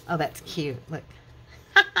 Oh, that's cute. Look.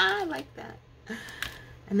 I like that.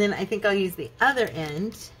 And then I think I'll use the other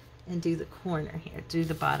end and do the corner here. Do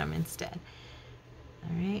the bottom instead.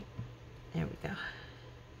 All right. There we go.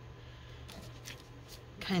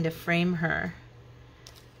 Kind of frame her.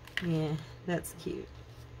 Yeah, that's cute.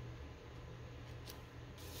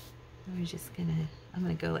 We're just gonna, I'm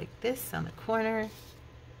gonna go like this on the corner.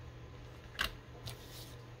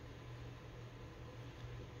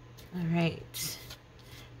 All right.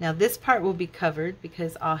 Now this part will be covered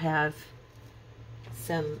because I'll have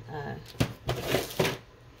some,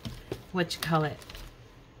 what you call it,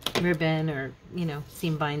 ribbon or, you know,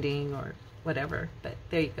 seam binding or whatever. But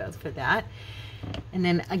there you go for that. And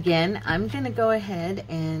then again, I'm gonna go ahead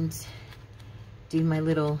and do my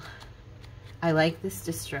little, I like this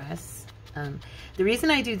distress. The reason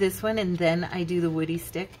I do this one and then I do the woody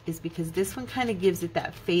stick is because this one kind of gives it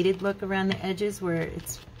that faded look around the edges where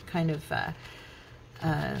it's kind of,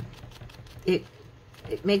 it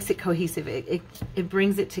makes it cohesive. It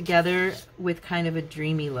brings it together with kind of a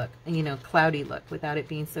dreamy look, you know, cloudy look without it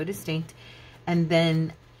being so distinct. And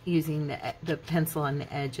then using the pencil on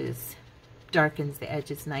the edges darkens the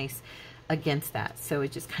edges nice against that. So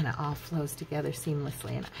it just kind of all flows together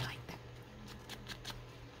seamlessly, and I like that.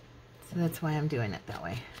 So that's why I'm doing it that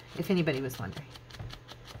way, if anybody was wondering.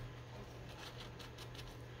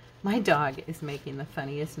 My dog is making the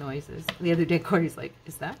funniest noises. The other day, Corey's like,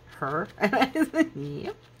 is that her? And I was like,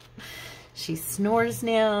 yep. She snores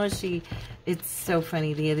now. It's so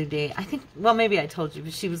funny. The other day, I think, well, maybe I told you,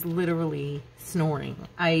 but she was literally snoring.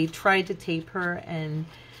 I tried to tape her and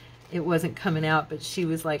it wasn't coming out, but she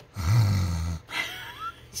was like,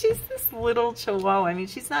 she's this little chihuahua. I mean,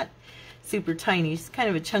 she's not super tiny. She's kind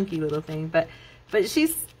of a chunky little thing, but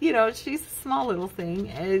she's, you know, she's a small little thing,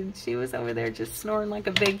 and she was over there just snoring like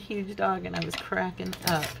a big, huge dog, and I was cracking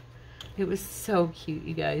up. It was so cute,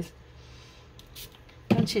 you guys.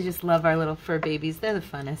 Don't you just love our little fur babies? They're the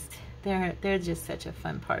funnest. They're just such a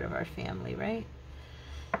fun part of our family, right?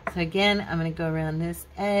 So again, I'm going to go around this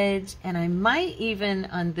edge, and I might even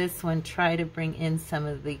on this one try to bring in some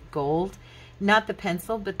of the gold, not the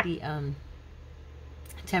pencil, but the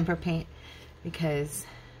tempera paint, because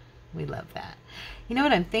we love that. You know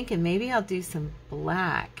what I'm thinking? Maybe I'll do some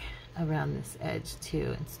black around this edge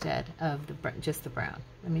too, instead of just the brown.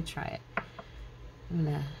 Let me try it. I'm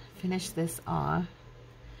gonna finish this off,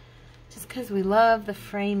 just because we love the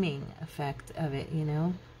framing effect of it. You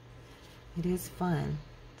know, it is fun.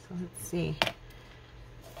 So let's see.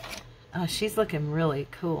 Oh, she's looking really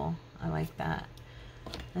cool. I like that.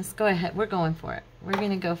 Let's go ahead. We're going for it. We're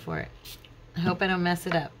gonna go for it. I hope I don't mess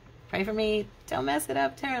it up. Pray for me. Don't mess it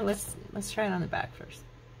up, Tara. Let's try it on the back first.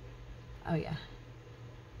 Oh yeah.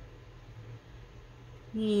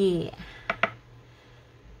 Yeah.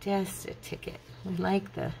 Just a ticket. We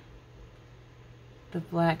like the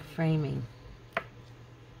black framing.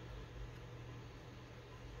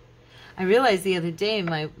 I realized the other day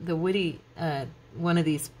the Woody one of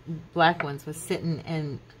these black ones was sitting,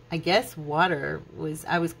 and I guess water was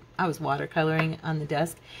I was watercoloring on the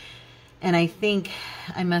desk. And I think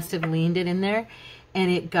I must have leaned it in there,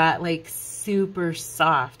 and it got like super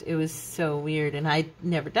soft. It was so weird, and I'd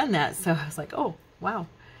never done that. So I was like, oh, wow.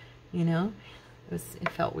 You know, it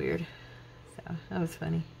felt weird. So that was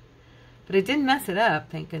funny. But it didn't mess it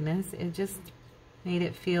up, thank goodness. It just made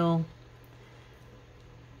it feel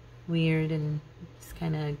weird and just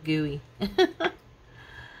kind of gooey. Just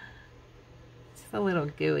a little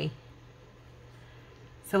gooey.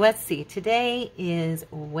 So let's see, today is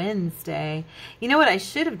Wednesday. You know what I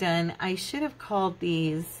should have done? I should have called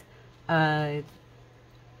these like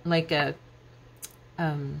a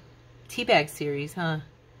tea bag series, huh?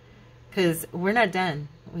 Because we're not done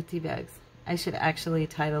with tea bags. I should actually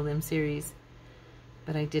title them series,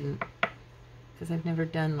 but I didn't, because I've never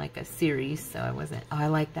done like a series, so I wasn't. Oh, I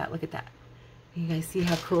like that. Look at that. You guys see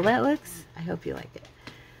how cool that looks? I hope you like it.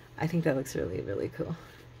 I think that looks really, really cool.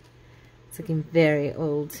 It's looking very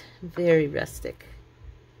old, very rustic.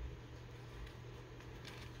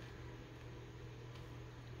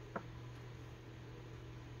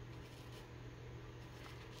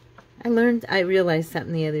 I realized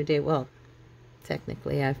something the other day. Well,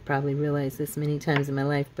 technically, I've probably realized this many times in my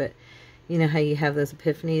life, but you know how you have those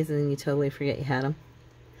epiphanies and then you totally forget you had them?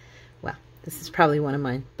 Well, this is probably one of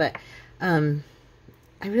mine. But I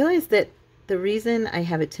realized that the reason I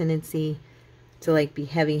have a tendency to like be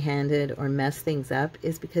heavy-handed or mess things up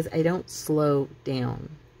is because I don't slow down.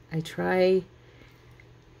 I try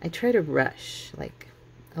to rush like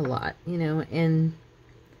a lot, you know, and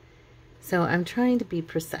so I'm trying to be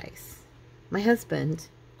precise. My husband,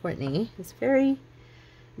 Courtney, is very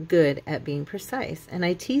good at being precise, and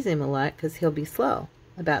I tease him a lot because he'll be slow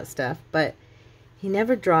about stuff, but he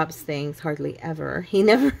never drops things, hardly ever. He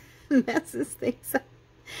never messes things up.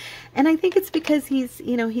 And I think it's because he's,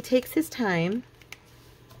 you know, he takes his time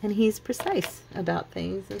and he's precise about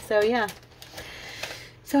things. And so, yeah.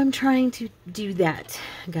 So I'm trying to do that,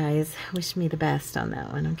 guys. Wish me the best on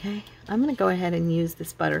that one, okay? I'm going to go ahead and use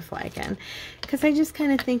this butterfly again, because I just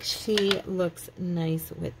kind of think she looks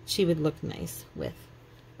nice with, she would look nice with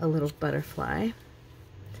a little butterfly.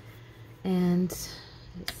 And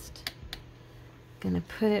just going to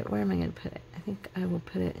put it, where am I going to put it? I think I will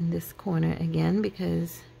put it in this corner again,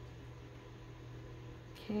 because,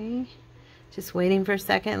 okay, just waiting for a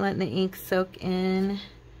second, letting the ink soak in.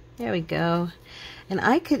 There we go. And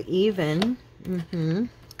I could even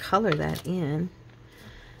color that in.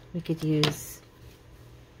 We could use,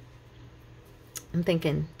 I'm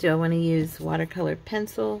thinking, do I want to use watercolor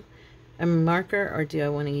pencil, a marker, or do I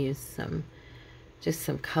want to use some, just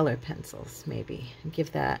some color pencils maybe?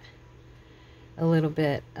 Give that a little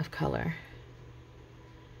bit of color.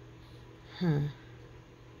 I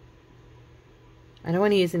don't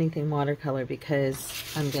want to use anything watercolor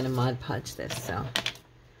because I'm going to Mod Podge this, so.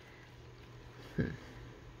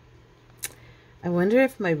 I wonder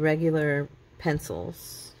if my regular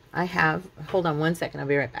pencils, I have, hold on one second, I'll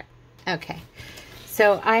be right back. Okay,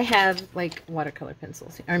 so I have like watercolor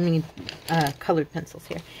pencils, I mean colored pencils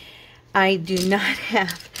here. I do not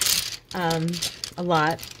have a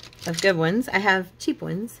lot, of good ones. I have cheap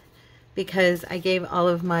ones because I gave all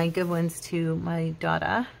of my good ones to my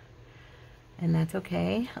daughter, and that's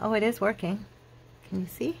okay. Oh, it is working. Can you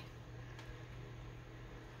see?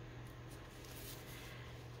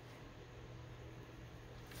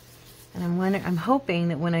 And I'm hoping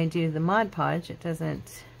that when I do the Mod Podge, it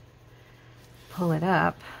doesn't pull it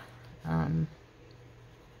up. I'm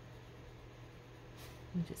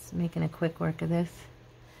just making a quick work of this.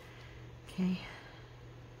 Okay,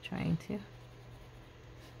 trying to.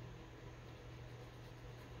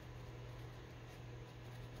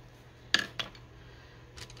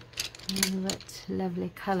 And what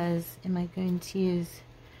lovely colors am I going to use?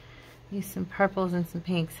 Use some purples and some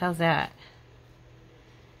pinks. How's that?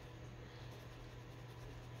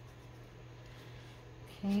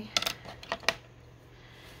 Okay.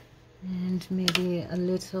 And maybe a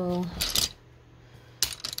little,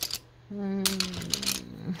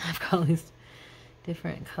 I've got all these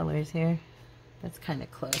different colors here. That's kind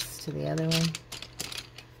of close to the other one.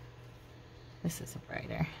 This is a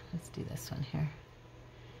brighter. Let's do this one here.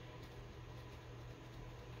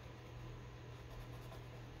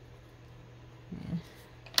 Yeah.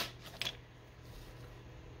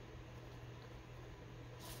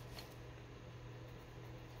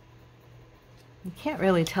 You can't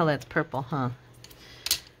really tell that's purple, huh?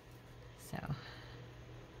 So.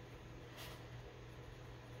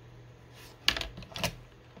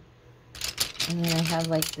 And then I have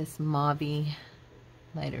like this mauvey,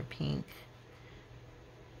 lighter pink.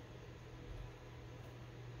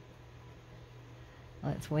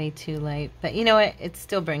 Well, it's way too light. But you know what? It's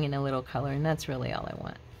still bringing a little color, and that's really all I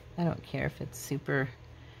want. I don't care if it's super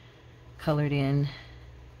colored in.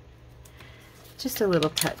 Just a little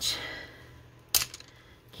touch.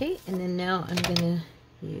 Okay, and then now I'm going to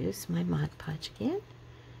use my Mod Podge again.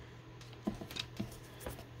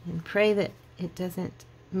 And pray that it doesn't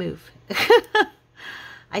move.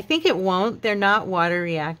 I think it won't. They're not water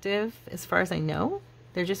reactive as far as I know.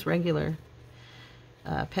 They're just regular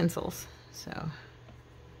pencils. So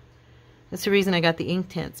that's the reason I got the ink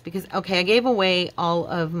tints. Because, okay, I gave away all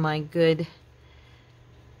of my good...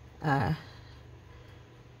 trying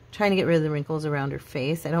to get rid of the wrinkles around her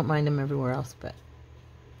face. I don't mind them everywhere else, but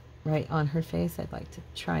right on her face, I'd like to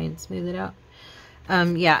try and smooth it out.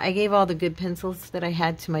 Yeah, I gave all the good pencils that I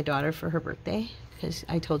had to my daughter for her birthday, because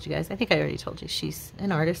I told you guys, I think I already told you, she's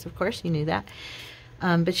an artist, of course, you knew that.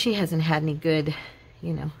 But she hasn't had any good,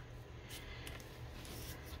 you know.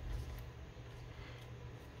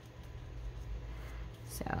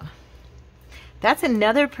 So, that's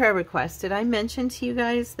another prayer request. Did I mention to you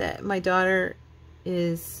guys that my daughter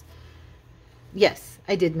is... Yes,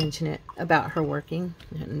 I did mention it about her working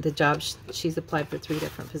and the job. She's applied for 3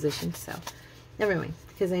 different positions, so never mind,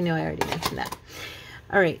 because I know I already mentioned that.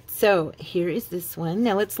 All right, so here is this one.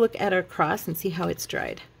 Now let's look at our cross and see how it's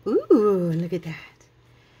dried. Ooh, look at that.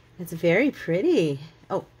 That's very pretty.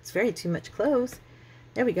 Oh, it's very too much close.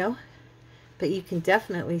 There we go. But you can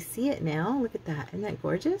definitely see it now. Look at that. Isn't that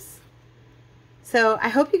gorgeous? So I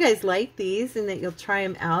hope you guys like these and that you'll try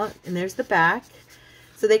them out. And there's the back.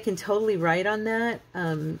 So they can totally write on that.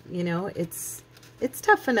 You know, it's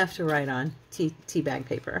tough enough to write on tea bag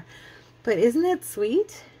paper. But isn't that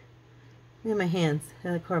sweet? Look at my hands.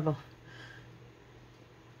 They look horrible.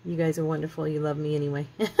 You guys are wonderful. You love me anyway.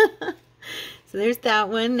 So there's that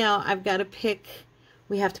one. Now I've got to pick,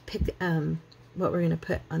 we have to pick what we're going to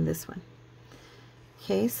put on this one.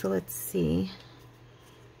 Okay, so let's see.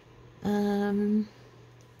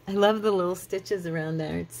 I love the little stitches around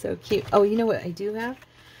there. It's so cute. Oh, you know what I do have?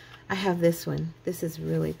 I have this one. This is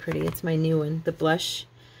really pretty. It's my new one. The blush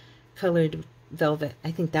colored velvet.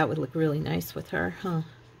 I think that would look really nice with her, huh?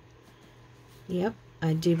 Yep,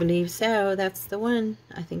 I do believe so. That's the one.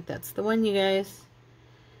 I think that's the one, you guys.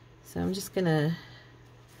 So I'm just going to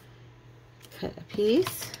cut a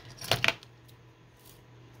piece.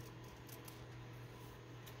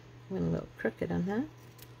 Went a little crooked on that.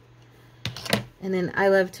 And then I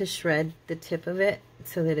love to shred the tip of it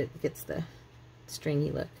so that it gets the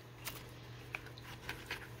stringy look.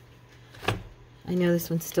 I know this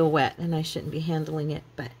one's still wet and I shouldn't be handling it,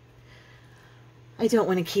 but I don't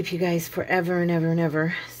want to keep you guys forever and ever and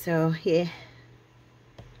ever. So, yeah.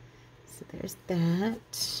 So there's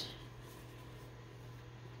that.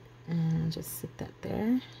 And I'll just sit that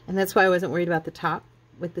there. And that's why I wasn't worried about the top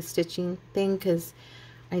with the stitching thing, because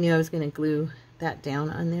I knew I was going to glue that down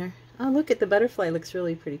on there. Oh, look at the butterfly. Looks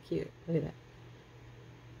really pretty cute. Look at that.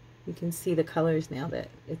 You can see the colors now that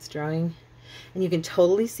it's drying. And you can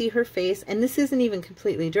totally see her face. And this isn't even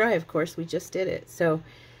completely dry, of course. We just did it. So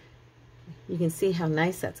you can see how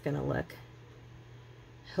nice that's going to look.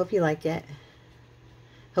 Hope you like it.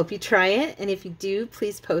 Hope you try it. And if you do,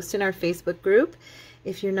 please post in our Facebook group.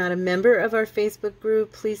 If you're not a member of our Facebook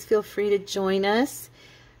group, please feel free to join us.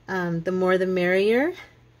 The more the merrier.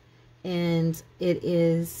 And it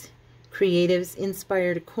is Creatives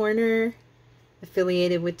Inspired Corner,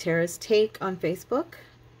 affiliated with Tara's Take on Facebook.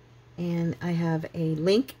 And I have a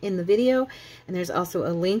link in the video, and there's also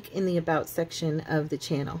a link in the About section of the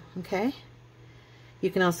channel, okay? You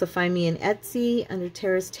can also find me in Etsy under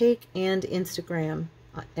Tara's Take and Instagram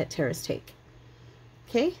at Tara's Take,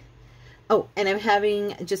 okay? Oh, and I'm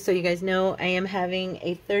having, just so you guys know, I am having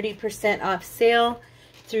a 30% off sale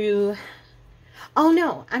through, oh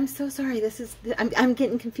no, I'm so sorry, this is, I'm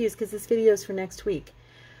getting confused because this video is for next week.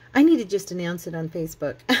 I need to just announce it on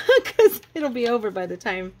Facebook because it'll be over by the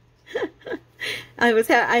time. I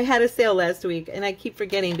had a sale last week, and I keep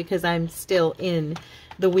forgetting because I'm still in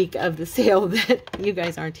the week of the sale that you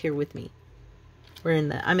guys aren't here with me.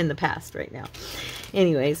 I'm in the past right now.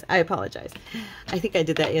 Anyways, I apologize. I think I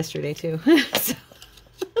did that yesterday too. So,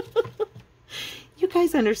 you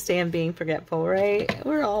guys understand being forgetful, right?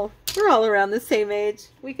 We're all around the same age.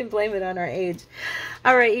 We can blame it on our age.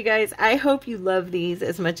 All right, you guys, I hope you love these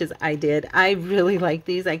as much as I did. I really like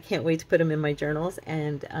these. I can't wait to put them in my journals,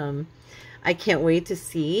 and I can't wait to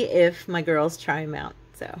see if my girls try them out.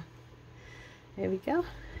 So there we go.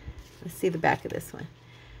 Let's see the back of this one.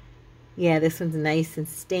 Yeah, this one's nice and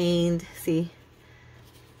stained. See,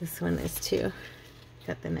 this one is too.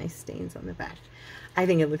 Got the nice stains on the back. I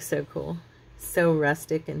think it looks so cool. So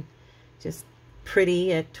rustic and just pretty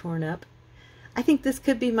yet torn up. I think this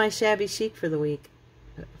could be my shabby chic for the week.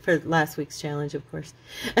 For last week's challenge, of course.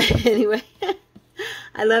 Anyway,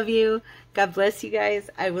 I love you. God bless you guys.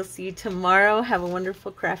 I will see you tomorrow. Have a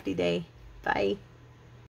wonderful crafty day. Bye.